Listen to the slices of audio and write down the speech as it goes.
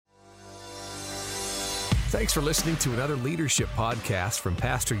Thanks for listening to another leadership podcast from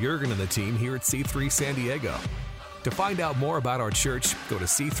Pastor Jurgen and the team here at C3 San Diego. To find out more about our church, go to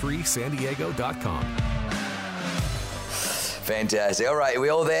c3sandiego.com. Fantastic. All right, are we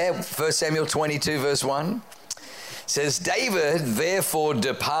all there? 1 Samuel 22, verse 1 says, David therefore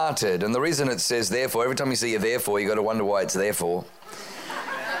departed. And the reason it says therefore, every time you see a therefore, you got to wonder why it's therefore.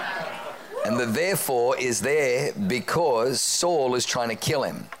 And the therefore is there because Saul is trying to kill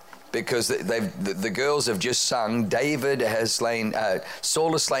him. Because the girls have just sung,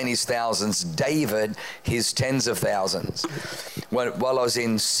 Saul has slain his thousands, David his tens of thousands. While I was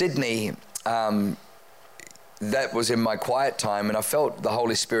in Sydney, that was in my quiet time, and I felt the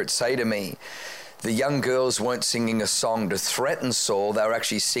Holy Spirit say to me, the young girls weren't singing a song to threaten Saul, they were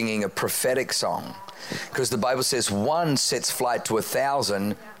actually singing a prophetic song. Because the Bible says one sets flight to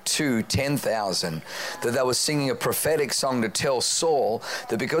 1,000, 2, 10,000. That they were singing a prophetic song to tell Saul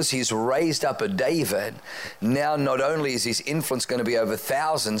that because he's raised up a David, now not only is his influence going to be over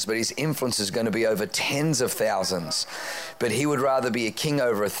thousands, but his influence is going to be over tens of thousands. But he would rather be a king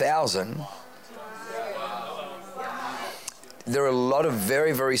over 1,000. There are a lot of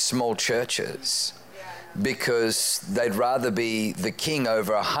very, very small churches because they'd rather be the king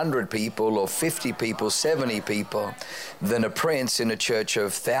over 100 people or 50 people, 70 people than a prince in a church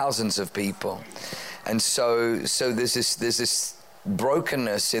of thousands of people. And so there's this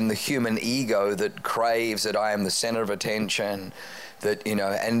brokenness in the human ego that craves that I am the center of attention, that,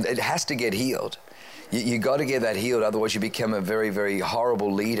 and it has to get healed. You got to get that healed, otherwise you become a very, very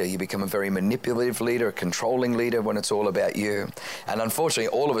horrible leader. You become a very manipulative leader, a controlling leader when it's all about you. And unfortunately,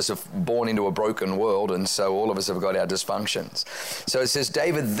 all of us are born into a broken world, and so all of us have got our dysfunctions. So it says,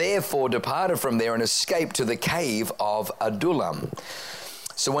 David therefore departed from there and escaped to the cave of Adullam.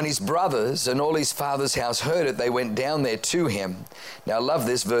 So when his brothers and all his father's house heard it, they went down there to him. Now I love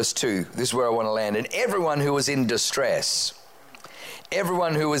this, verse 2. This is where I want to land. And everyone who was in distress,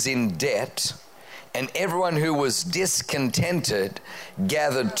 everyone who was in debt, and everyone who was discontented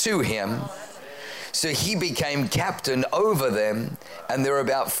gathered to him. So he became captain over them, and there were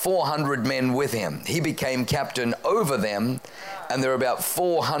about 400 men with him. He became captain over them, and there were about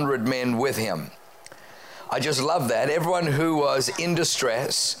 400 men with him. I just love that. Everyone who was in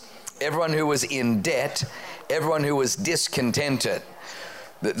distress, everyone who was in debt, everyone who was discontented.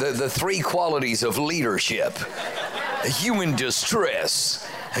 The three qualities of leadership. Are you in distress?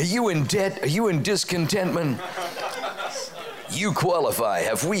 Are you in debt? Are you in discontentment? You qualify.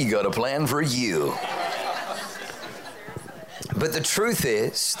 Have we got a plan for you? But the truth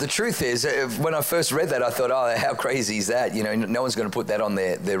is, when I first read that, I thought, oh, how crazy is that? No one's going to put that on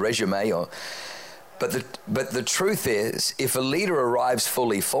their resume. But the truth is, if a leader arrives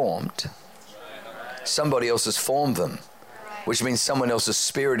fully formed, somebody else has formed them. Which means someone else's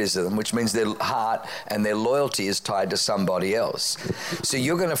spirit is in them, which means their heart and their loyalty is tied to somebody else. So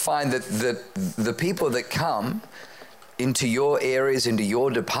you're going to find that the people that come into your areas, into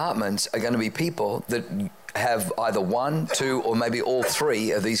your departments, are going to be people that have either one, two, or maybe all three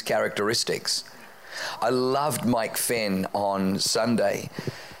of these characteristics. I loved Mike Fenn on Sunday,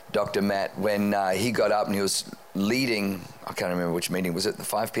 Dr. Matt, when he got up and he was leading, I can't remember which meeting, was it the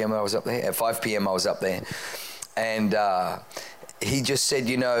 5 p.m. I was up there? At 5 p.m. I was up there. And he just said,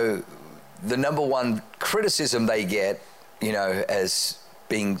 the number one criticism they get, as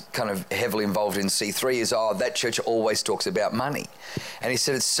being kind of heavily involved in C3 is, that church always talks about money. And he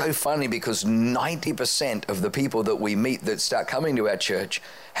said, it's so funny because 90% of the people that we meet that start coming to our church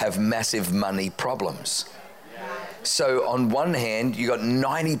have massive money problems. So on one hand, you got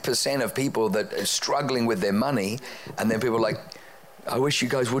 90% of people that are struggling with their money, and then people are like, I wish you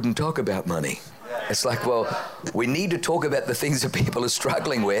guys wouldn't talk about money. It's like, well, we need to talk about the things that people are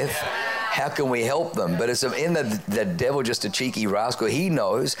struggling with. How can we help them? But it's in the devil, just a cheeky rascal. He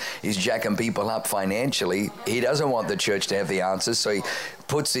knows he's jacking people up financially. He doesn't want the church to have the answers, so he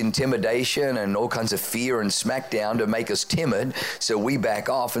puts intimidation and all kinds of fear and smackdown to make us timid, so we back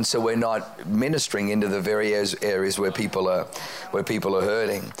off, and so we're not ministering into the very areas where people are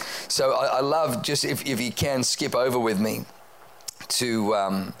hurting. So I love, just if you can skip over with me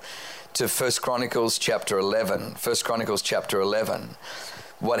to 1 Chronicles chapter 11. 1 Chronicles chapter 11.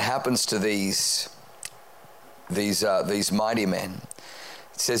 What happens to these mighty men?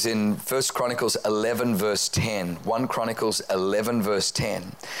 It It says in 1 Chronicles 11 verse 10, 1 Chronicles 11 verse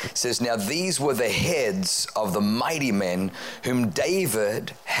 10, it says, now these were the heads of the mighty men whom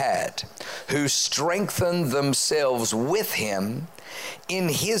David had, who strengthened themselves with him in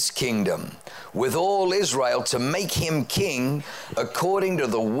his kingdom, with all Israel, to make him king according to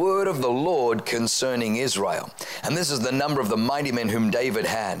the word of the Lord concerning Israel. And this is the number of the mighty men whom David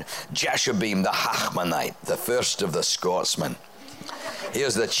had. Jashabim the Hachmonite, the first of the Scotsmen. He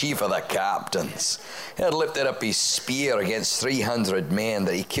was the chief of the captains. He had lifted up his spear against 300 men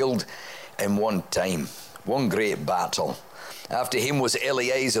that he killed in one time, one great battle. After him was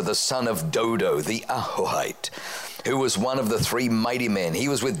Eleazar the son of Dodo, the Ahohite, who was one of the 3 mighty men. He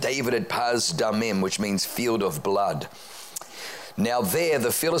was with David at Pas Damim, which means field of blood. Now there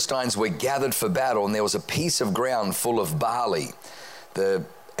the Philistines were gathered for battle, and there was a piece of ground full of barley. The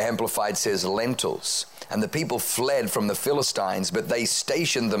Amplified says lentils. And the people fled from the Philistines, but they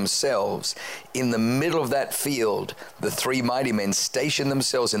stationed themselves in the middle of that field. The 3 mighty men stationed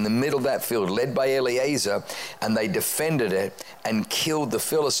themselves in the middle of that field, led by Eleazar, and they defended it and killed the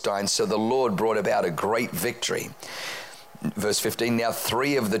Philistines. So the Lord brought about a great victory. Verse 15, now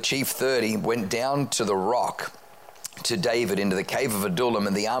 3 of the chief 30 went down to the rock to David into the cave of Adullam,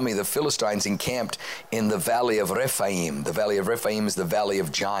 and the army of the Philistines encamped in the valley of Rephaim. The valley of Rephaim is the valley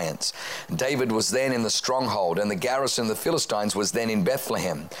of giants. David was then in the stronghold, and the garrison of the Philistines was then in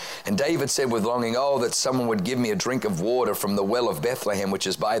Bethlehem. And David said with longing, oh, that someone would give me a drink of water from the well of Bethlehem, which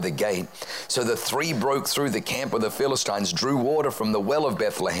is by the gate. So the 3 broke through the camp of the Philistines, drew water from the well of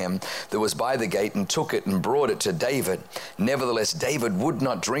Bethlehem that was by the gate, and took it and brought it to David. Nevertheless, David would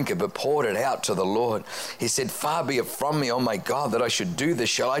not drink it, but poured it out to the Lord. He said, far be it from me, oh my God, that I should do this.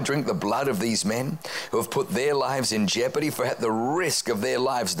 Shall I drink the blood of these men who have put their lives in jeopardy? For at the risk of their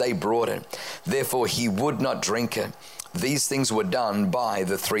lives they brought it. Therefore he would not drink it. These things were done by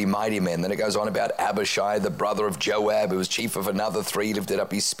the 3 mighty men. Then it goes on about Abishai, the brother of Joab, who was chief of another 3, lifted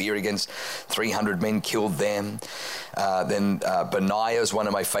up his spear against 300 men, killed them. Then Benaiah is one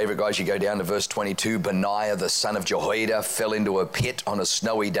of my favorite guys. You go down to verse 22. Benaiah, the son of Jehoiada, fell into a pit on a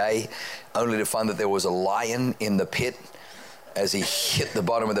snowy day, only to find that there was a lion in the pit. As he hit the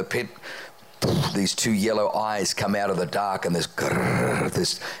bottom of the pit, these 2 yellow eyes come out of the dark, and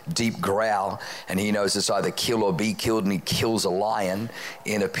this deep growl, and he knows it's either kill or be killed, and he kills a lion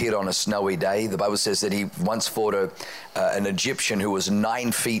in a pit on a snowy day. The Bible says that he once fought an Egyptian who was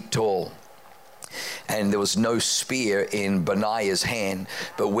 9 feet tall. And there was no spear in Benaiah's hand,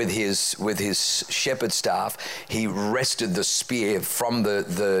 but with his shepherd's staff, he wrested the spear from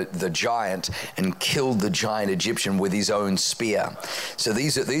the giant and killed the giant Egyptian with his own spear. So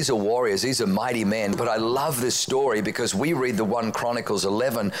these are warriors, these are mighty men. But I love this story because we read the 1 Chronicles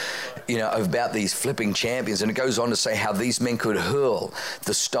 11, about these flipping champions, and it goes on to say how these men could hurl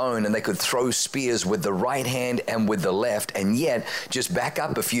the stone and they could throw spears with the right hand and with the left. And yet, just back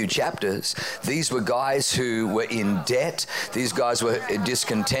up a few chapters, these were guys who were in debt, these guys were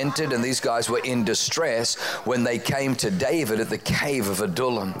discontented, and these guys were in distress when they came to David at the cave of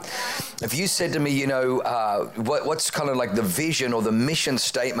Adullam. If you said to me, what's kind of like the vision or the mission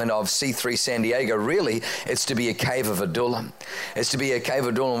statement of C3 San Diego, really, it's to be a cave of Adullam. It's to be a cave of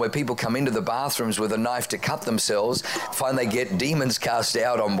Adullam where people come into the bathrooms with a knife to cut themselves, find they get demons cast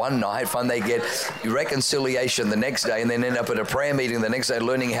out on one night, find they get reconciliation the next day, and then end up at a prayer meeting the next day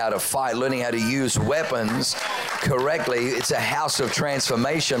learning how to fight, learning how to use weapons correctly. It's a house of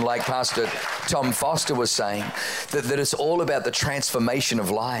transformation, like Pastor Tom Foster was saying, that it's all about the transformation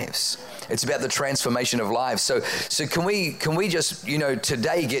of lives. It's about the transformation of lives. So can we just,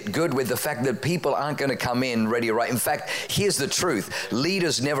 today get good with the fact that people aren't going to come in ready to write. In fact, here's the truth.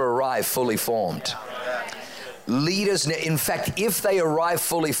 Leaders never arrive fully formed. Leaders, in fact, if they arrive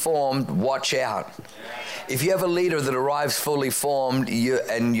fully formed, watch out. If you have a leader that arrives fully formed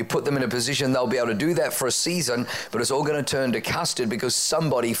and you put them in a position, they'll be able to do that for a season, but it's all going to turn to custard because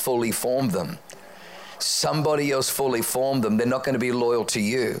somebody fully formed them. Somebody else fully formed them. They're not going to be loyal to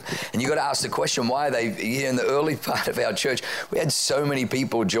you. And you got to ask the question, why are they, in the early part of our church, we had so many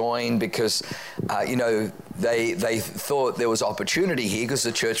people join because, they thought there was opportunity here because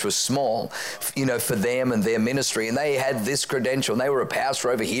the church was small, for them and their ministry. And they had this credential, and they were a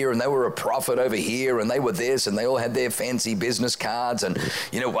pastor over here, and they were a prophet over here, and they were this, and they all had their fancy business cards. And,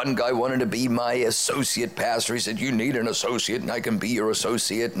 one guy wanted to be my associate pastor. He said, you need an associate, and I can be your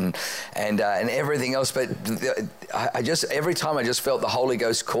associate, and everything else. But every time I just felt the Holy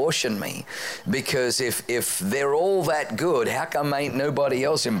Ghost caution me, because if they're all that good, how come ain't nobody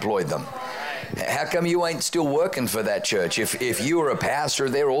else employed them? How come you ain't still working for that church? If you were a pastor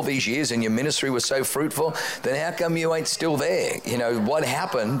there all these years and your ministry was so fruitful, then how come you ain't still there? You know, what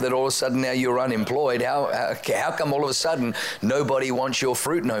happened that all of a sudden now you're unemployed? How come all of a sudden nobody wants your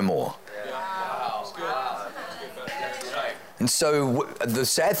fruit no more? And so the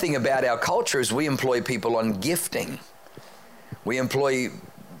sad thing about our culture is we employ people on gifting. We employ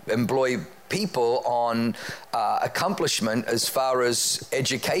people on accomplishment as far as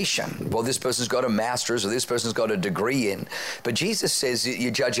education. Well, this person's got a master's or this person's got a degree in. But Jesus says you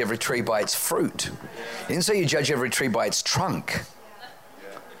judge every tree by its fruit. He didn't say you judge every tree by its trunk.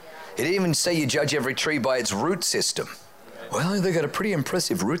 He didn't even say you judge every tree by its root system. Well, they got a pretty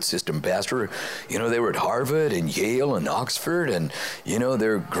impressive root system, Pastor. You know, they were at Harvard and Yale and Oxford, and, you know,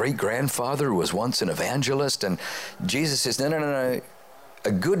 their great-grandfather was once an evangelist. And Jesus says, no.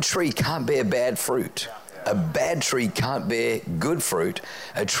 A good tree can't bear bad fruit. A bad tree can't bear good fruit.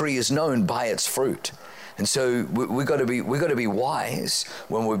 A tree is known by its fruit. And so we got to be wise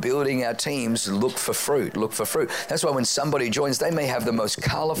when we're building our teams. Look for fruit. That's why when somebody joins, they may have the most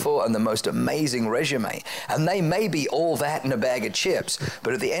colorful and the most amazing resume, and they may be all that in a bag of chips.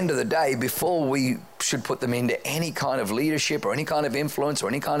 But at the end of the day, before we should put them into any kind of leadership or any kind of influence or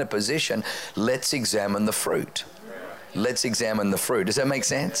any kind of position, let's examine the fruit. Let's examine the fruit. Does that make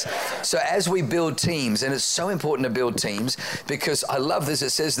sense? So as we build teams, and it's so important to build teams because I love this,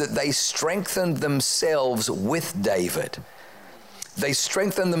 it says that they strengthened themselves with David. They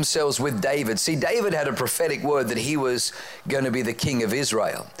strengthened themselves with David. See, David had a prophetic word that he was going to be the king of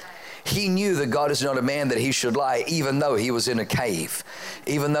Israel. He knew that God is not a man that he should lie, even though he was in a cave,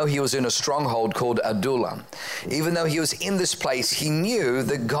 even though he was in a stronghold called Adullam, even though he was in this place, he knew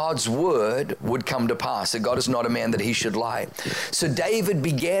that God's word would come to pass, that God is not a man that he should lie. So David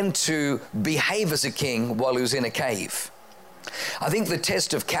began to behave as a king while he was in a cave. I think the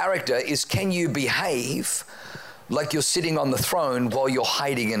test of character is, can you behave like you're sitting on the throne while you're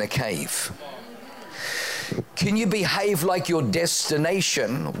hiding in a cave? Can you behave like your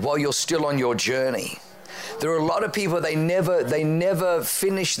destination while you're still on your journey? There are a lot of people, they never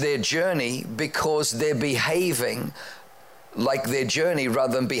finish their journey because they're behaving like their journey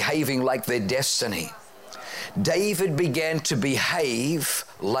rather than behaving like their destiny. David began to behave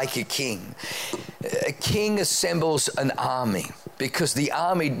like a king. A king assembles an army because the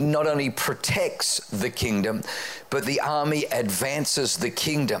army not only protects the kingdom, but the army advances the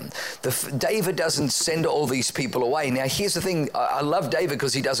kingdom. David doesn't send all these people away. Now, here's the thing. I love David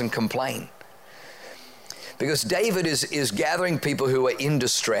because he doesn't complain. Because David is gathering people who are in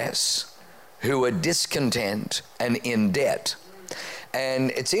distress, who are discontent and in debt.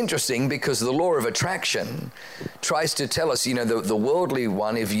 And it's interesting because the law of attraction tries to tell us, you know, the worldly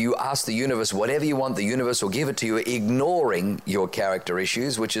one, if you ask the universe whatever you want, the universe will give it to you, ignoring your character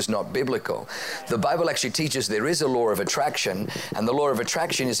issues, which is not biblical. The Bible actually teaches there is a law of attraction, and the law of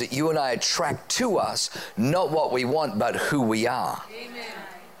attraction is that you and I attract to us not what we want, but who we are. Amen.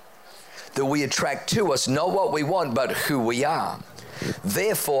 That we attract to us not what we want, but who we are.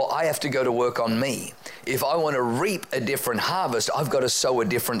 Therefore, I have to go to work on me. If I want to reap a different harvest, I've got to sow a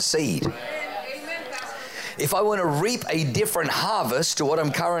different seed. If I want to reap a different harvest to what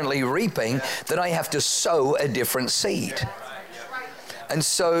I'm currently reaping, then I have to sow a different seed. And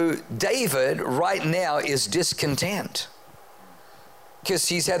so David right now is discontent because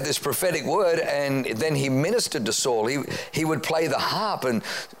he's had this prophetic word, and then he ministered to Saul. He would play the harp and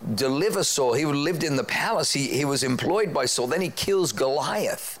deliver Saul. He lived in the palace. He was employed by Saul. Then he kills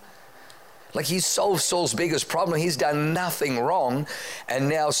Goliath. Like, he solved Saul's biggest problem. He's done nothing wrong. And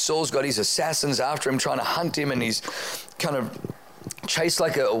now Saul's got his assassins after him, trying to hunt him, and he's kind of chased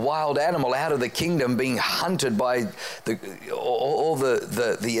like a wild animal out of the kingdom, being hunted by all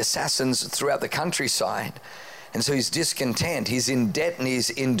the assassins throughout the countryside. And so he's discontent, he's in debt, and he's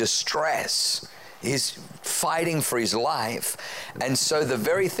in distress. He's fighting for his life. And so the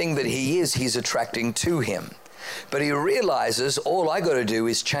very thing that he is, he's attracting to him. But he realizes all I got to do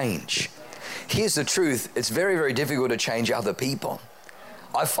is change. Here's the truth. It's very, very difficult to change other people.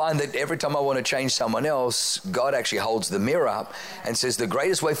 I find that every time I want to change someone else, God actually holds the mirror up and says the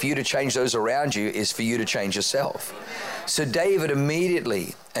greatest way for you to change those around you is for you to change yourself. So David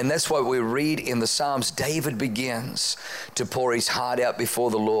immediately, and that's why we read in the Psalms, David begins to pour his heart out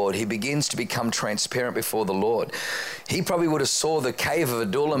before the Lord. He begins to become transparent before the Lord. He probably would have saw the cave of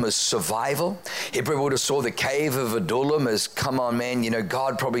Adullam as survival. He probably would have saw the cave of Adullam as, come on, man, you know,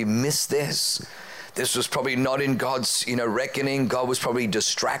 God probably missed this. This was probably not in God's, reckoning. God was probably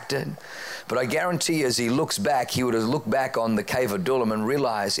distracted. But I guarantee you, as he looks back, he would have looked back on the cave of Adullam and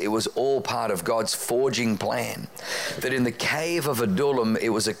realized it was all part of God's forging plan. That in the cave of Adullam, it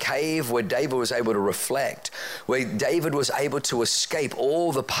was a cave where David was able to reflect, where David was able to escape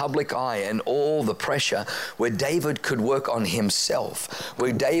all the public eye and all the pressure, where David could work on himself,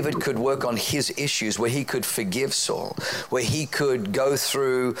 where David could work on his issues, where he could forgive Saul, where he could go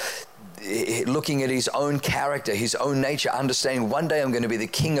through looking at his own character, his own nature, understanding one day I'm going to be the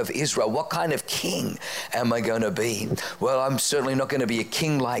king of Israel. What kind of king am I going to be? Well, I'm certainly not going to be a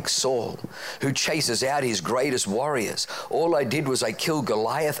king like Saul, who chases out his greatest warriors. All I did was I killed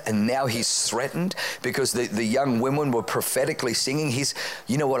Goliath, and now he's threatened because the young women were prophetically singing.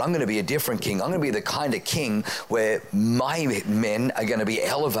 You know what, I'm going to be a different king. I'm going to be the kind of king where my men are going to be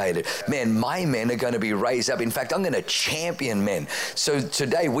elevated. Man, my men are going to be raised up. In fact, I'm going to champion men. So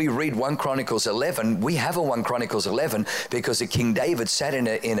today we read 1 Chronicles 11. We have a 1 Chronicles 11 because the King David sat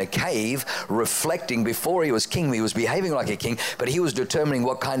in a cave reflecting. Before he was king, he was behaving like a king, but he was determining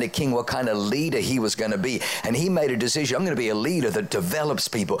what kind of king, what kind of leader he was going to be. And he made a decision. I'm going to be a leader that develops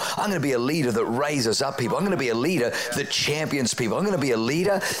people. I'm going to be a leader that raises up people. I'm going to be a leader that champions people. I'm going to be a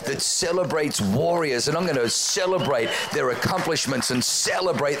leader that celebrates warriors, and I'm going to celebrate their accomplishments and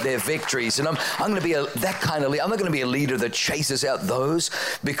celebrate their victories. And I'm going to be that kind of leader. I'm not going to be a leader that chases out those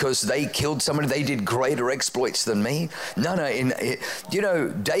because they killed somebody, they did greater exploits than me. No,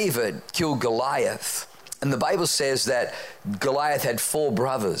 David killed Goliath. And the Bible says that Goliath had 4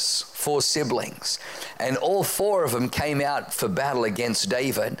 brothers, 4 siblings, and all 4 of them came out for battle against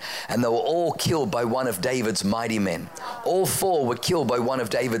David, and they were all killed by one of David's mighty men. All 4 were killed by one of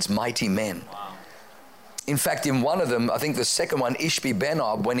David's mighty men. In fact, in one of them, I think the second one,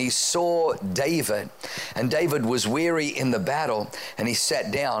 Ishbi-Benob, when he saw David, and David was weary in the battle, and he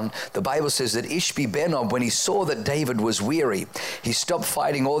sat down, the Bible says that Ishbi-Benob, when he saw that David was weary, he stopped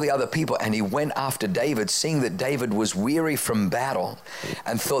fighting all the other people, and he went after David, seeing that David was weary from battle,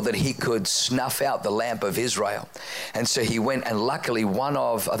 and thought that he could snuff out the lamp of Israel. And so he went, and luckily one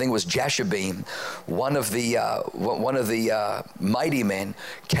of, I think it was Jashobeam, one of the mighty men,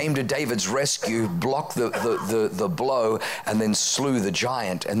 came to David's rescue, blocked the blow, and then slew the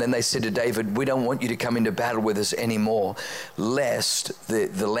giant. And then they said to David, we don't want you to come into battle with us anymore, lest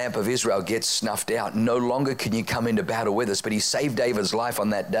the lamp of Israel gets snuffed out. No longer can you come into battle with us. But he saved David's life on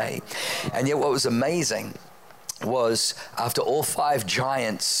that day. And yet what was amazing was after all 5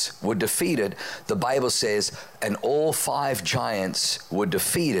 giants were defeated, the Bible says, and all 5 giants were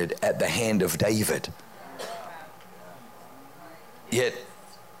defeated at the hand of David. Yet,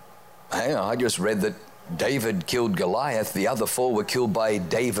 hang on, I just read that David killed Goliath. The other 4 were killed by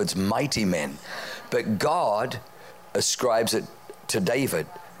David's mighty men. But God ascribes it to David.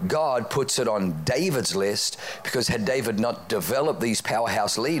 God puts it on David's list because had David not developed these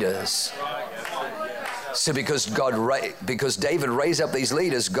powerhouse leaders, so because David raised up these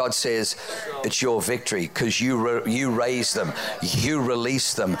leaders, God says, it's your victory because you raised them, you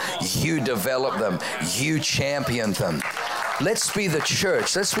released them, you developed them, you championed them. Let's be the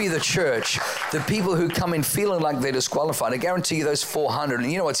church. Let's be the church. The people who come in feeling like they're disqualified. I guarantee you those 400,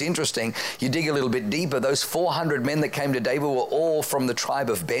 and you know what's interesting? You dig a little bit deeper. Those 400 men that came to David were all from the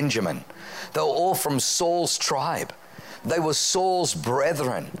tribe of Benjamin. They were all from Saul's tribe. They were Saul's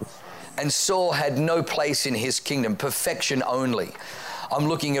brethren. And Saul had no place in his kingdom, perfection only. I'm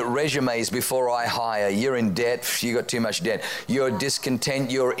looking at resumes before I hire. You're in debt. You got too much debt. You're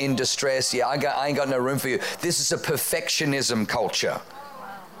discontent. You're in distress. Yeah, I ain't got no room for you. This is a perfectionism culture.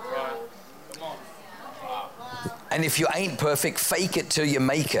 And if you ain't perfect, fake it till you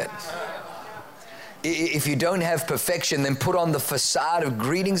make it. If you don't have perfection, then put on the facade of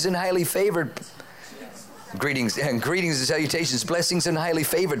greetings and highly favored. Greetings and salutations, blessings and highly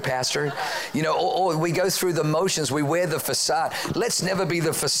favored, Pastor. Or we go through the motions, we wear the facade. Let's never be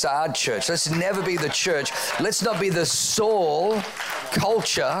the facade church. Let's never be the church. Let's not be the Saul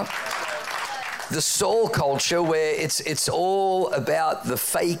culture. The Saul culture where it's all about the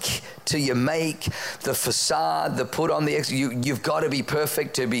fake till you make, the facade, the put on the you've got to be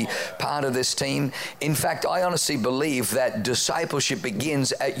perfect to be part of this team. In fact, I honestly believe that discipleship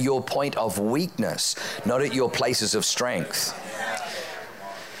begins at your point of weakness, not at your places of strength.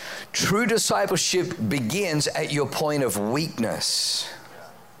 True discipleship begins at your point of weakness,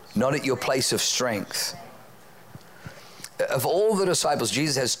 not at your place of strength. Of all the disciples,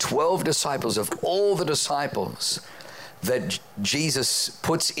 Jesus has 12 disciples. Of all the disciples that Jesus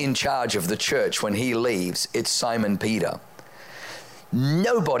puts in charge of the church when he leaves, it's Simon Peter.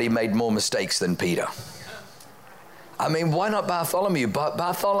 Nobody made more mistakes than Peter. I mean, why not Bartholomew?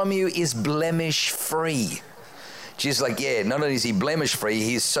 Bartholomew is blemish-free. Jesus like, yeah, not only is he blemish-free,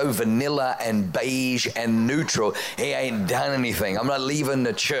 he's so vanilla and beige and neutral, he ain't done anything. I'm not leaving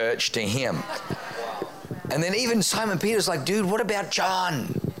the church to him. And then even Simon Peter's like, dude, what about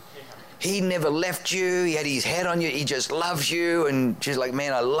John? He never left you. He had his head on you. He just loves you. And she's like,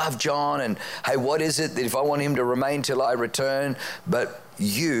 man, I love John. And hey, what is it that if I want him to remain till I return? But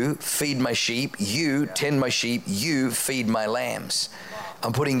you feed my sheep. You tend my sheep. You feed my lambs.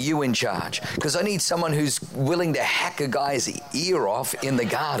 I'm putting you in charge because I need someone who's willing to hack a guy's ear off in the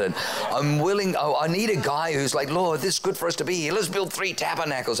garden. I need a guy who's like, Lord, this is good for us to be here. Let's build 3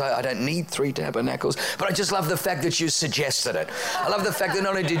 tabernacles. I don't need 3 tabernacles, but I just love the fact that you suggested it. I love the fact that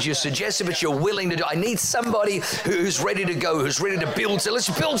not only did you suggest it, but you're willing to do it. I need somebody who's ready to go, who's ready to build. So let's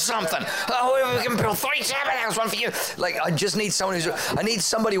build something. Oh, we can build 3 tabernacles, one for you. Like, I just need someone I need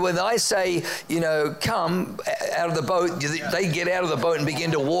somebody when I say, come out of the boat, they get out of the boat and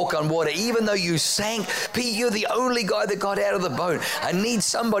begin to walk on water. Even though you sank, Pete, you're the only guy that got out of the boat. I need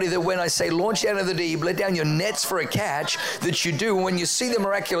somebody that when I say launch out of the deep, let down your nets for a catch, that you do. When you see the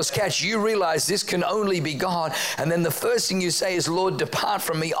miraculous catch, you realize this can only be God. And then the first thing you say is, Lord, depart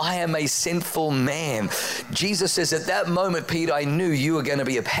from me. I am a sinful man. Jesus says, at that moment, Pete, I knew you were going to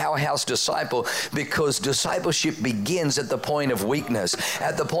be a powerhouse disciple, because discipleship begins at the point of weakness,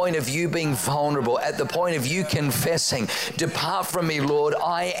 at the point of you being vulnerable, at the point of you confessing, depart from me, Lord.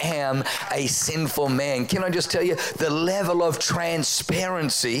 I am a sinful man. Can I just tell you, the level of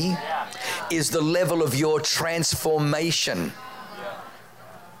transparency is the level of your transformation.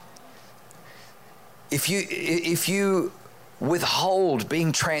 If you withhold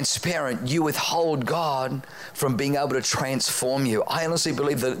being transparent, you withhold God from being able to transform you. I honestly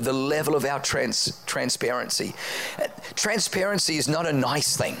believe that the level of our transparency is not a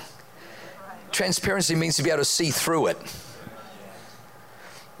nice thing. Transparency means to be able to see through it.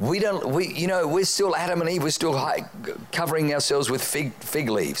 We're still Adam and Eve. We're still covering ourselves with fig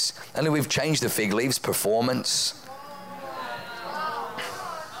leaves. Only we've changed the fig leaves, performance.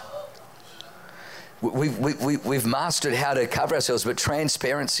 We've mastered how to cover ourselves, but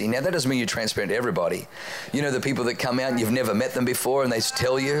transparency. Now, that doesn't mean you're transparent to everybody. You know, the people that come out and you've never met them before and they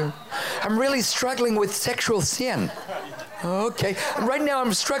tell you, I'm really struggling with sexual sin. Okay. Right now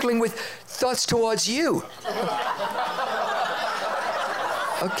I'm struggling with thoughts towards you.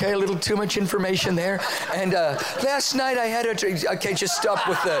 Okay, a little too much information there. And last night I had okay, just stop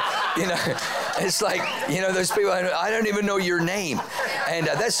with the, it's like, those people, I don't even know your name. And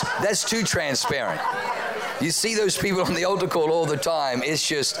that's too transparent. You see those people on the altar call all the time. It's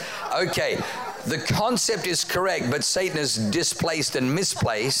just, okay, the concept is correct, but Satan is displaced and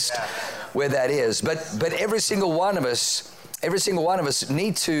misplaced where that is. But every single one of us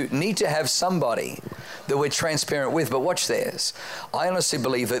need to have somebody that we're transparent with. But watch this. I honestly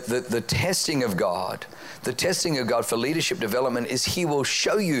believe that the testing of God for leadership development is He will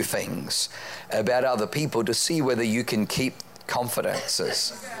show you things about other people to see whether you can keep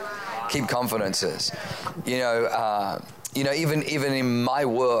confidences. Keep confidences. Even in my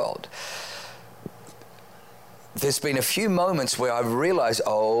world, there's been a few moments where I've realized,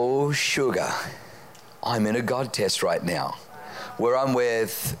 oh, sugar, I'm in a God test right now, where I'm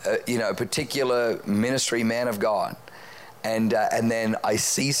with, a particular ministry man of God, and then I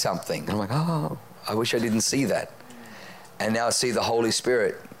see something, and I'm like, oh, I wish I didn't see that, and now I see the Holy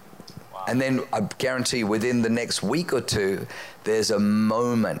Spirit, and then I guarantee you within the next week or two, there's a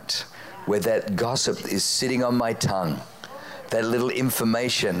moment where that gossip is sitting on my tongue, that little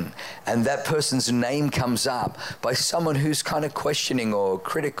information, and that person's name comes up by someone who's kind of questioning or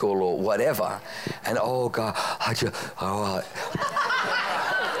critical or whatever, and oh God, I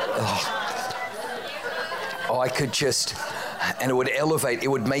could just, and it would elevate, it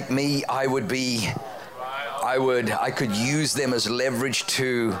would make me, I could use them as leverage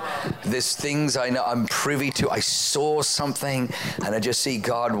to this things I know I'm privy to. I saw something and I just see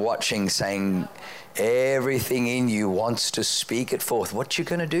God watching, saying, everything in you wants to speak it forth. What you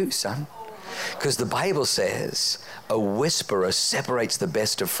gonna do, son? Because the Bible says a whisperer separates the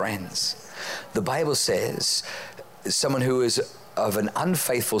best of friends. The Bible says someone who is of an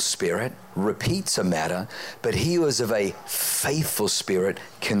unfaithful spirit repeats a matter, but he who is of a faithful spirit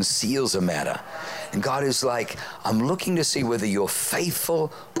conceals a matter. And God is like, I'm looking to see whether you're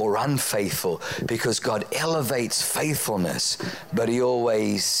faithful or unfaithful, because God elevates faithfulness, but He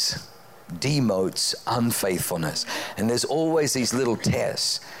always demotes unfaithfulness. And there's always these little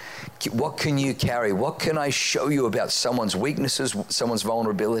tests. What can you carry? What can I show you about someone's weaknesses, someone's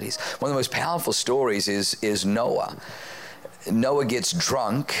vulnerabilities? One of the most powerful stories is Noah. Noah gets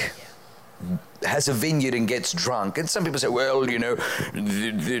drunk has a vineyard and gets drunk. And some people say, well, you know,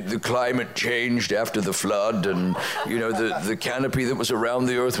 the climate changed after the flood, and, you know, the canopy that was around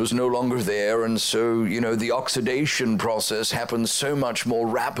the earth was no longer there, and so, you know, the oxidation process happened so much more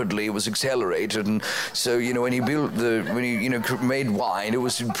rapidly, it was accelerated, and so, you know, when he made wine, it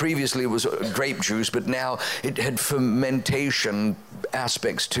was grape juice, but now it had fermentation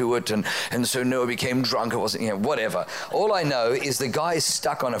aspects to it, and so Noah became drunk. It wasn't, you know, whatever. All I know is the guy's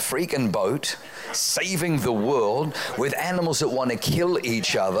stuck on a freaking boat, saving the world with animals that want to kill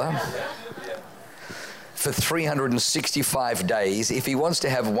each other for 365 days. If he wants to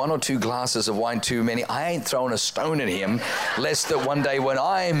have 1 or 2 glasses of wine too many, I ain't throwing a stone at him, lest that one day when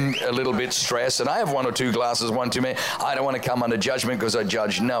I'm a little bit stressed and I have 1 or 2 glasses of wine too many, I don't want to come under judgment because I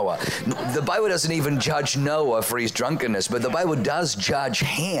judge Noah. The Bible doesn't even judge Noah for his drunkenness, but the Bible does judge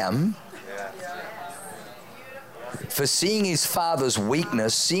Ham for seeing his father's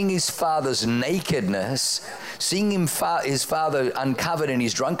weakness, seeing his father's nakedness, seeing his father uncovered in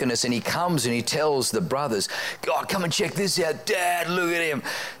his drunkenness, and he comes and he tells the brothers, "God, come and check this out. Dad, look at him."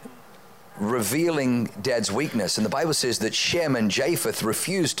 Revealing Dad's weakness. And the Bible says that Shem and Japheth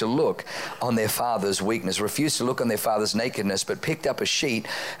refused to look on their father's weakness, refused to look on their father's nakedness, but picked up a sheet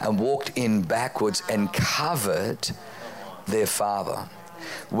and walked in backwards and covered their father.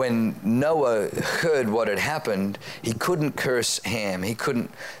 When Noah heard what had happened, he couldn't curse Ham. He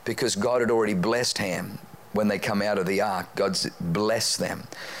couldn't, because God had already blessed Ham. When they come out of the ark, God's blessed them.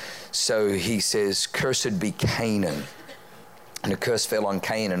 So he says, "Cursed be Canaan." And a curse fell on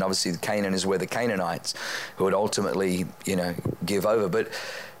Canaan. Obviously, Canaan is where the Canaanites, who would ultimately, you know, give over.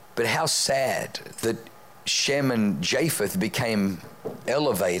 But how sad that Shem and Japheth became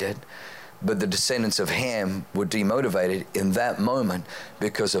elevated, but the descendants of Ham were demotivated in that moment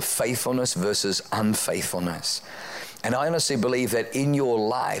because of faithfulness versus unfaithfulness. And I honestly believe that in your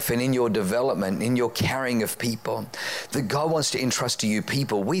life and in your development, in your carrying of people, that God wants to entrust to you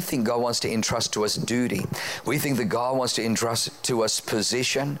people. We think God wants to entrust to us duty. We think that God wants to entrust to us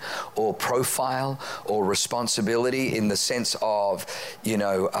position or profile or responsibility in the sense of, you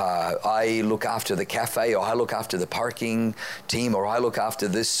know, I look after the cafe, or I look after the parking team, or I look after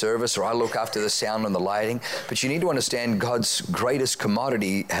this service, or I look after the sound and the lighting. But you need to understand God's greatest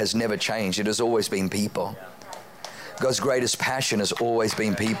commodity has never changed. It has always been people. God's greatest passion has always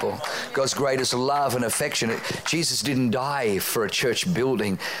been people. God's greatest love and affection. Jesus didn't die for a church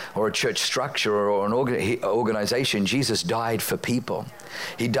building or a church structure or an organization. Jesus died for people.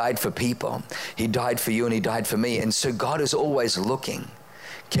 He died for people. He died for you and he died for me. And so God is always looking.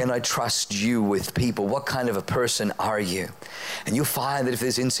 Can I trust you with people? What kind of a person are you? And you'll find that if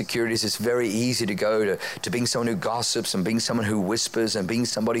there's insecurities, it's very easy to go to being someone who gossips and being someone who whispers and being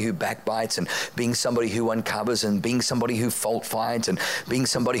somebody who backbites and being somebody who uncovers and being somebody who fault finds and being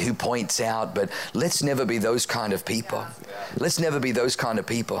somebody who points out. But let's never be those kind of people. Let's never be those kind of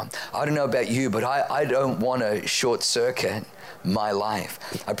people. I don't know about you, but I don't want to short circuit my life.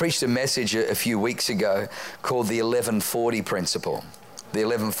 I preached a message a few weeks ago called the 1140 principle. The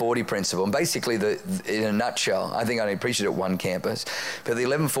 1140 principle. And basically, in a nutshell, I think I only preached it at one campus, but the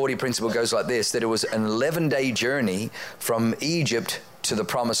 1140 principle goes like this, that it was an 11-day journey from Egypt to the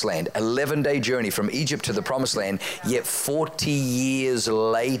promised land. 11-day journey from Egypt to the promised land, yet 40 years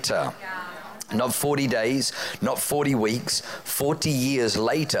later. Not 40 days, not 40 weeks, 40 years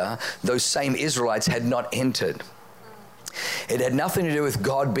later, those same Israelites had not entered. It had nothing to do with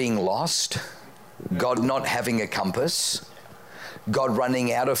God being lost, God not having a compass, God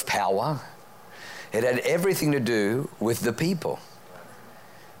running out of power. It had everything to do with the people.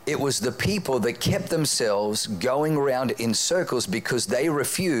 It was the people that kept themselves going around in circles because they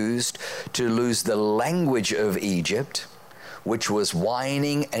refused to lose the language of Egypt, which was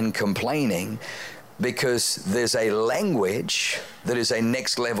whining and complaining, because there's a language that is a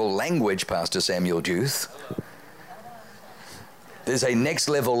next level language, Pastor Samuel Juth. There's a next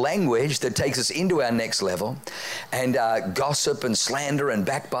level language that takes us into our next level, and gossip and slander and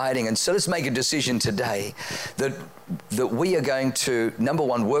backbiting. And so let's make a decision today that we are going to, number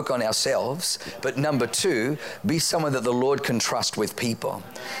one, work on ourselves, but number two, be someone that the Lord can trust with people.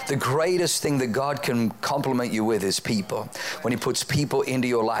 The greatest thing that God can compliment you with is people. When he puts people into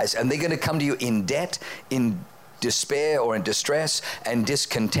your lives, and they're going to come to you in debt, in despair or in distress and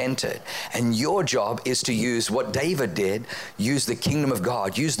discontented. And your job is to use what David did, use the kingdom of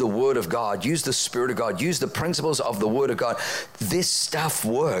God, use the word of God, use the Spirit of God, use the principles of the word of God. This stuff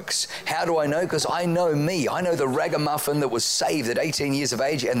works. How do I know? Because I know me. I know the ragamuffin that was saved at 18 years of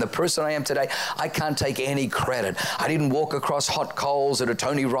age, and the person I am today, I can't take any credit. I didn't walk across hot coals at a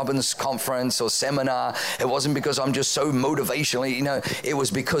Tony Robbins conference or seminar. It wasn't because I'm just so motivationally, it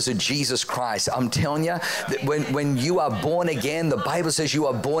was because of Jesus Christ. I'm telling you that when you are born again, the Bible says you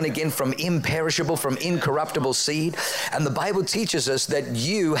are born again from imperishable, from incorruptible seed. And the Bible teaches us that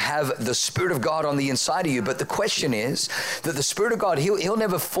you have the Spirit of God on the inside of you. But the question is that the Spirit of God, he'll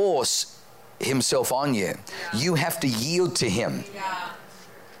never force himself on you. You have to yield to him.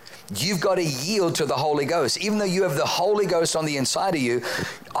 You've got to yield to the Holy Ghost. Even though you have the Holy Ghost on the inside of you,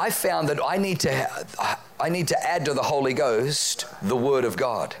 I found that I need to add to the Holy Ghost the Word of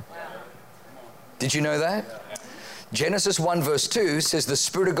God. Did you know that? Genesis 1 verse 2 says the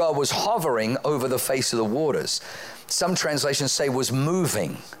Spirit of God was hovering over the face of the waters. Some translations say was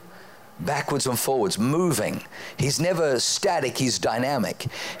moving. Backwards and forwards, moving. He's never static, he's dynamic.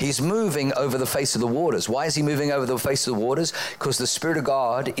 He's moving over the face of the waters. Why is he moving over the face of the waters? Because the Spirit of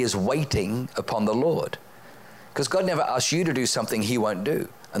God is waiting upon the Lord. Because God never asks you to do something he won't do.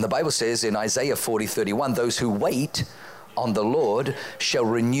 And the Bible says in Isaiah 40:31, those who wait on the Lord shall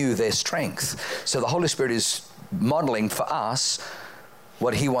renew their strength. So the Holy Spirit is modeling for us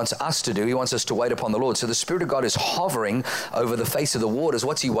what he wants us to do. He wants us to wait upon the Lord. So the Spirit of God is hovering over the face of the waters.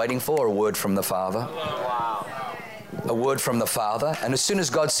 What's he waiting for? A word from the Father. Wow. A word from the Father. And as soon as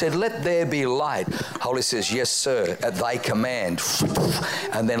God said, let there be light, Holy says, yes, sir, at thy command.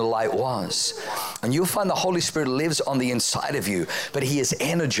 And then light was. And you'll find the Holy Spirit lives on the inside of you, but he is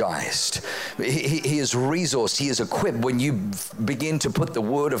energized. He is resourced. He is equipped when you begin to put the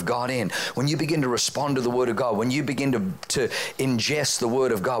Word of God in, when you begin to respond to the Word of God, when you begin to ingest the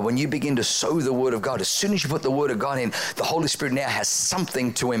Word of God, when you begin to sow the Word of God. As soon as you put the Word of God in, the Holy Spirit now has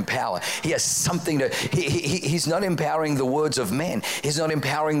something to empower. He has something to, he's not empowering the words of men. He's not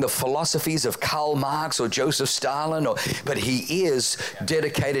empowering the philosophies of Karl Marx or Joseph Stalin, but he is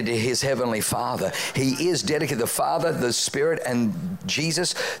dedicated to his Heavenly Father. He is dedicated. The Father, the Spirit, and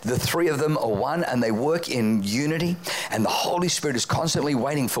Jesus, the three of them are one, and they work in unity. And the Holy Spirit is constantly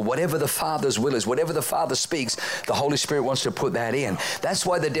waiting for whatever the Father's will is. Whatever the Father speaks, the Holy Spirit wants to put that in. That's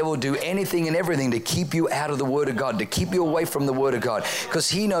why the devil will do anything and everything to keep you out of the Word of God, to keep you away from the Word of God, because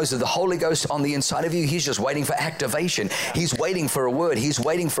he knows that the Holy Ghost on the inside of you, he's just waiting for activation. He's waiting for a word. He's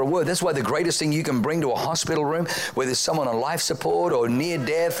waiting for a word. That's why the greatest thing you can bring to a hospital room where there's someone on life support or near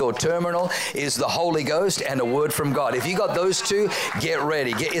death or terminal is the Holy Ghost and a word from God. If you got those two, get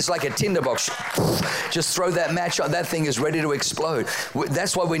ready. It's like a tinderbox. Just throw that match on. That thing is ready to explode.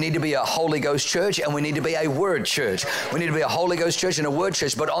 That's why we need to be a Holy Ghost church, and we need to be a Word church. We need to be a Holy Ghost church and a Word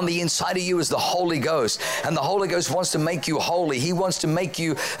church, but on the inside of you is the Holy Ghost, and the Holy Ghost wants to make you holy. He wants to make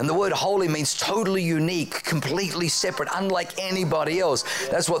you, and the word holy means totally unique, completely separate, unlike anybody else.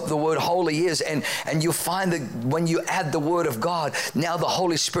 That's what the word holy is. And you'll find that when you add the Word of God, now the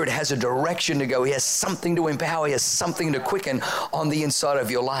Holy Spirit has a direction to go. He has something to empower. He has something to quicken on the inside of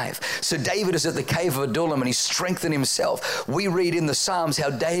your life. So David is at the cave of Adullam, and he strengthened himself. We read in the Psalms how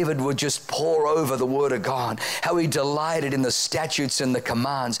David would just pour over the Word of God, how he delighted in the statutes and the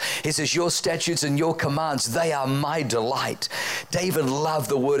commands. He says, your statutes and your commands, they are my delight. David loved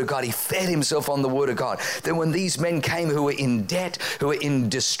the Word of God. He fed himself on the Word of God. Then when these men came who were in debt, who were in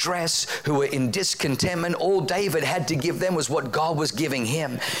distress, who were in discontentment, all David had to give them was what God was giving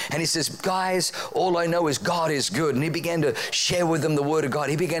him. And he says, guys, all I know is God is good. And he began to share with them the Word of God.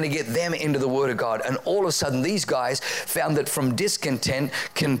 He began to get them into the Word of God. And all of a sudden, these guys found that from discontent,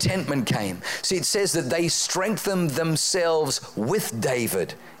 contentment came. See, it says that they strengthened themselves with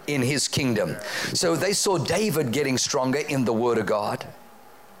David in his kingdom. So they saw David getting stronger in the Word of God.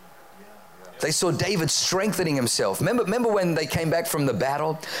 They saw David strengthening himself. Remember when they came back from the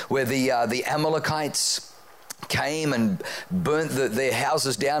battle where the Amalekites came and burnt their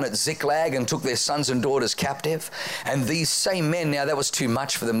houses down at Ziklag and took their sons and daughters captive? And these same men, now that was too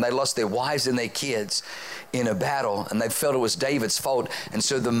much for them. They lost their wives and their kids in a battle, and they felt it was David's fault. And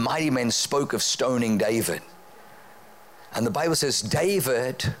so the mighty men spoke of stoning David. And the Bible says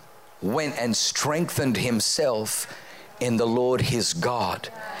David went and strengthened himself in the Lord his God.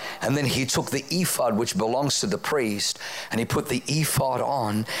 And then he took the ephod, which belongs to the priest, and he put the ephod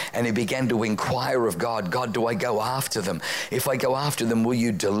on, and he began to inquire of God, God, do I go after them? If I go after them, will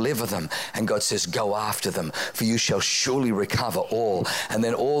you deliver them? And God says, go after them, for you shall surely recover all. And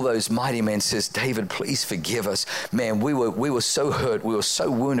then all those mighty men says, David, please forgive us. Man, we were so hurt, we were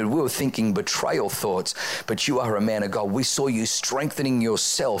so wounded, we were thinking betrayal thoughts, but you are a man of God. We saw you strengthening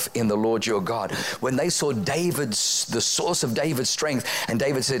yourself in the Lord your God. When they saw the source of David's strength, and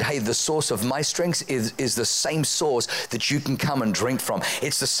David said, hey, the source of my strength is the same source that you can come and drink from.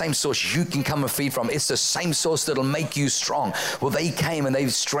 It's the same source you can come and feed from. It's the same source that'll make you strong. Well, they came and they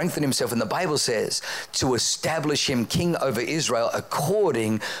strengthened himself, and the Bible says to establish him king over Israel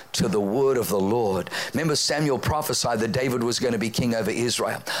according to the word of the Lord. Remember, Samuel prophesied that David was going to be king over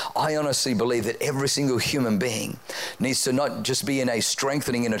Israel. I honestly believe that every single human being needs to not just be in a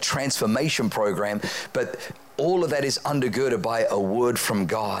strengthening, in a transformation program, but all of that is undergirded by a word from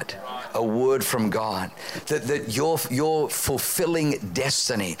God, a word from God, that you're fulfilling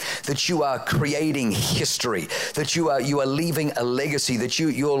destiny, that you are creating history, that you are leaving a legacy, that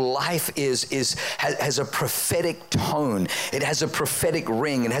your life has a prophetic tone, it has a prophetic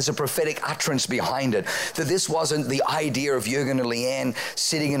ring, it has a prophetic utterance behind it, that this wasn't the idea of Jurgen and Leanne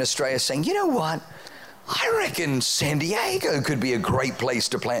sitting in Australia saying, you know what? I reckon San Diego could be a great place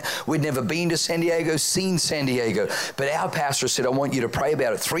to plant. We'd never been to San Diego, seen San Diego. But our pastor said, I want you to pray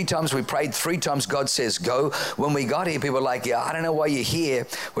about it. 3 times we prayed, 3 times God says go. When we got here, people were like, yeah, I don't know why you're here.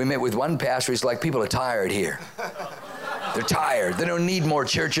 We met with one pastor. He's like, people are tired here. They're tired. They don't need more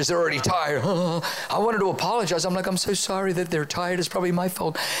churches. They're already tired. I wanted to apologize. I'm like, I'm so sorry that they're tired. It's probably my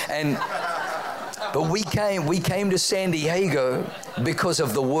fault. But we came to San Diego because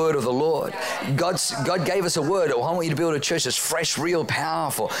of the word of the Lord. God gave us a word. Oh, I want you to build a church that's fresh, real,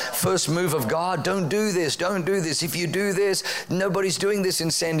 powerful. First move of God. Don't do this. Don't do this. If you do this, nobody's doing this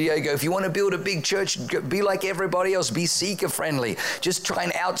in San Diego. If you want to build a big church, be like everybody else. Be seeker-friendly. Just try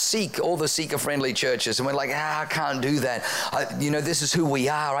and out-seek all the seeker-friendly churches. And we're like, I can't do that. This is who we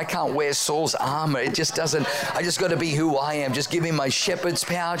are. I can't wear Saul's armor. It just doesn't. I just got to be who I am. Just give me my shepherd's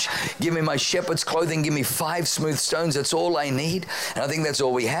pouch. Give me my shepherd's clothing. Give me 5 smooth stones. That's all I need. And I think that's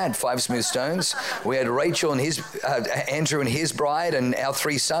all we had, 5 smooth stones. We had Rachel and Andrew and his bride and our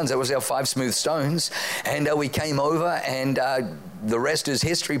 3 sons. That was our 5 smooth stones. And we came over, and the rest is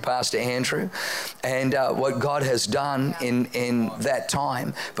history, Pastor Andrew, and what God has done in that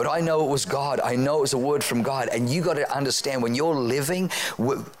time. But I know it was God. I know it was a word from God. And you got to understand, when you're living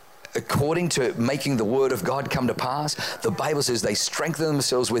according to making the word of God come to pass, the Bible says they strengthened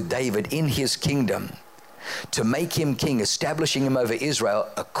themselves with David in his kingdom to make him king, establishing him over Israel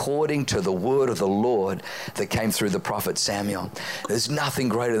according to the word of the Lord that came through the prophet Samuel. There's nothing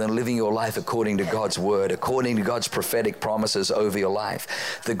greater than living your life according to God's word, according to God's prophetic promises over your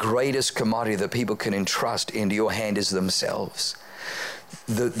life. The greatest commodity that people can entrust into your hand is themselves.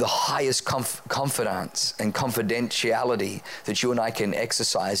 The highest confidence and confidentiality that you and I can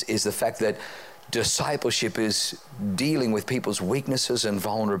exercise is the fact that discipleship is dealing with people's weaknesses and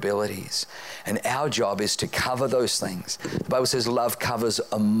vulnerabilities. And our job is to cover those things. The Bible says love covers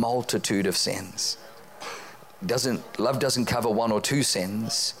a multitude of sins. Love doesn't cover 1 or 2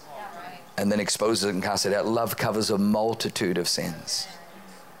 sins and then exposes it and casts it out. Love covers a multitude of sins.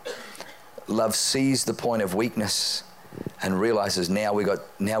 Love sees the point of weakness and realizes now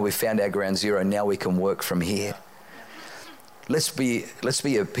we found our ground zero. Now we can work from here. Let's be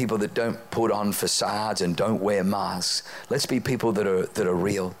a people that don't put on facades and don't wear masks. Let's be people that are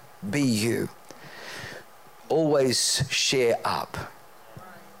real. Be you. Always share up.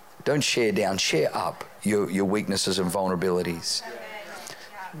 Don't share down. Share up your weaknesses and vulnerabilities.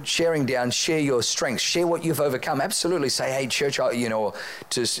 Sharing down, share your strengths, share what you've overcome. Absolutely say, hey, church,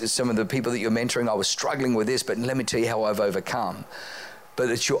 to some of the people that you're mentoring, I was struggling with this, but let me tell you how I've overcome. But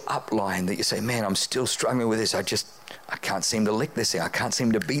it's your upline that you say, man, I'm still struggling with this. I can't seem to lick this thing. I can't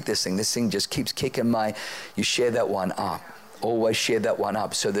seem to beat this thing. This thing just keeps kicking you share that one up. Always share that one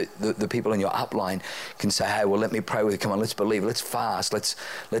up so that the people in your upline can say, hey, well, let me pray with you. Come on, let's believe. Let's fast.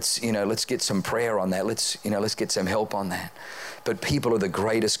 Let's get some prayer on that. Let's get some help on that. But people are the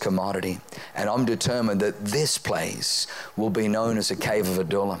greatest commodity. And I'm determined that this place will be known as a cave of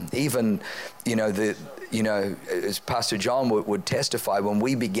Adullam. Even, as Pastor John would testify, when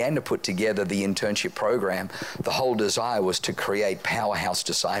we began to put together the internship program, the whole desire was to create powerhouse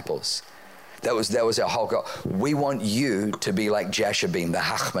disciples. That was our whole goal. We want you to be like Jashabim, the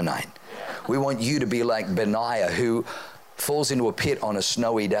Hachmonite. We want you to be like Benaiah, who falls into a pit on a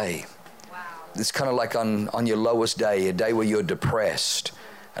snowy day. Wow. It's kind of like on your lowest day, a day where you're depressed,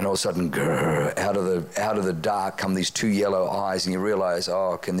 And all of a sudden, grrr, out of the dark come these two yellow eyes, and you realize,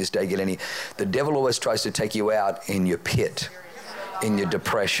 oh, can this day get any? The devil always tries to take you out in your pit, in your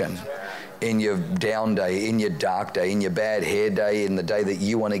depression, in your down day, in your dark day, in your bad hair day, in the day that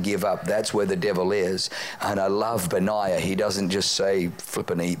you want to give up. That's where the devil is. And I love Benaiah. He doesn't just say, flip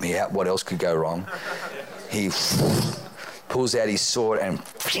and eat me out. What else could go wrong? He pulls out his sword and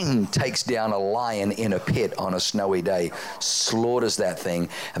takes down a lion in a pit on a snowy day, slaughters that thing,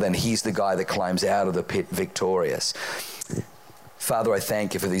 and then he's the guy that climbs out of the pit victorious. Father, I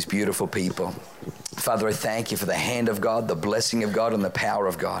thank you for these beautiful people. Father, I thank you for the hand of God, the blessing of God, and the power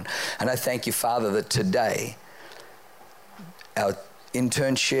of God. And I thank you, Father, that today our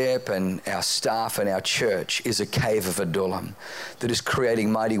internship and our staff and our church is a cave of Adullam that is creating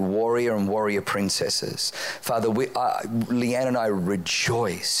mighty warrior and warrior princesses. Father, Leanne and I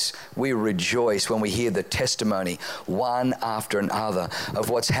rejoice. We rejoice when we hear the testimony one after another of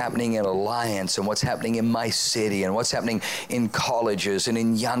what's happening in Alliance and what's happening in my city and what's happening in colleges and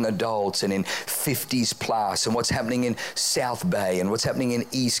in young adults and in 50s plus and what's happening in South Bay and what's happening in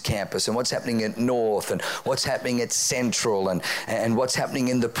East Campus and what's happening at North and what's happening at Central and what's happening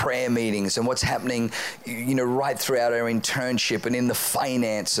in the prayer meetings and what's happening, right throughout our internship and in the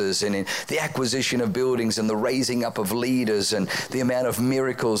finances and in the acquisition of buildings and the raising up of leaders and the amount of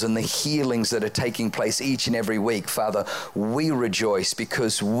miracles and the healings that are taking place each and every week. Father, we rejoice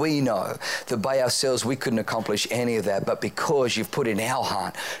because we know that by ourselves we couldn't accomplish any of that, but because you've put in our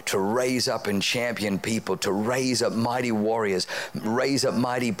heart to raise up and champion people, to raise up mighty warriors, raise up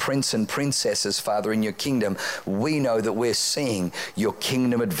mighty prince and princesses, Father, in your kingdom, we know that we're seeing your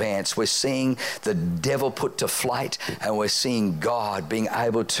kingdom advance. We're seeing the devil put to flight, and we're seeing God being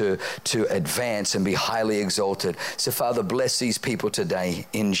able to advance and be highly exalted. So, Father, bless these people today.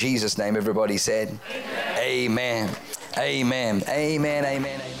 In Jesus' name, everybody said, amen. Amen. Amen. Amen. Amen.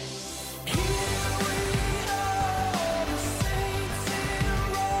 Amen.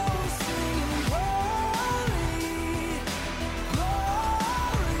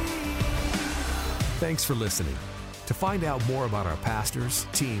 Thanks for listening. To find out more about our pastors,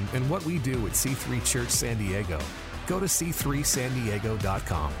 team, and what we do at C3 Church San Diego, go to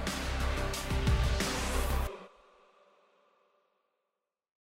c3sandiego.com.